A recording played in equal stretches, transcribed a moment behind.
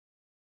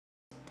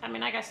I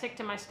mean, I got sick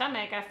to my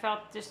stomach. I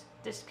felt just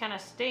this kind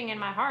of sting in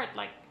my heart,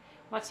 like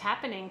what's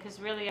happening? Because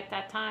really at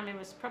that time, it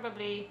was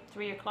probably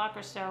 3 o'clock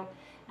or so.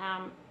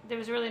 There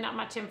was really not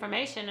much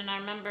information, and I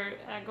remember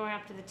going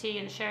up to the tee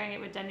and sharing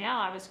it with Danielle.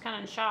 I was kind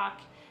of in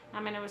shock. I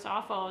mean, it was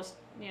awful. It was,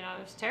 you know,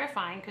 it was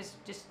terrifying, because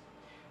just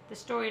the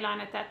storyline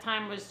at that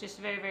time was just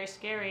very, very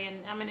scary.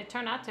 And I mean, it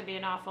turned out to be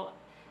an awful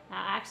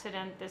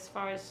accident as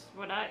far as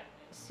what I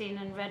seen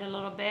and read a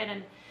little bit.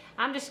 And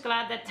I'm just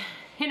glad that,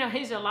 you know,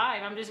 he's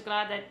alive. I'm just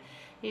glad that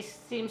he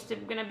seems to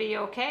gonna be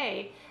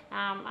okay.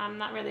 I'm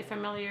not really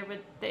familiar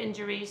with the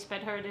injuries,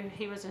 but heard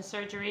he was in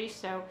surgery.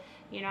 So,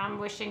 you know, I'm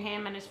wishing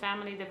him and his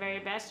family the very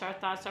best. Our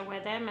thoughts are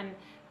with him, and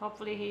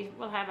hopefully he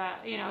will have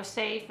a, you know,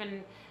 safe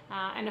and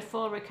a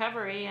full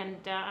recovery. And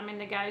I mean,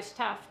 the guy's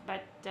tough,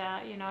 but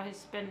you know,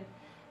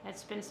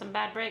 it's been some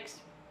bad breaks.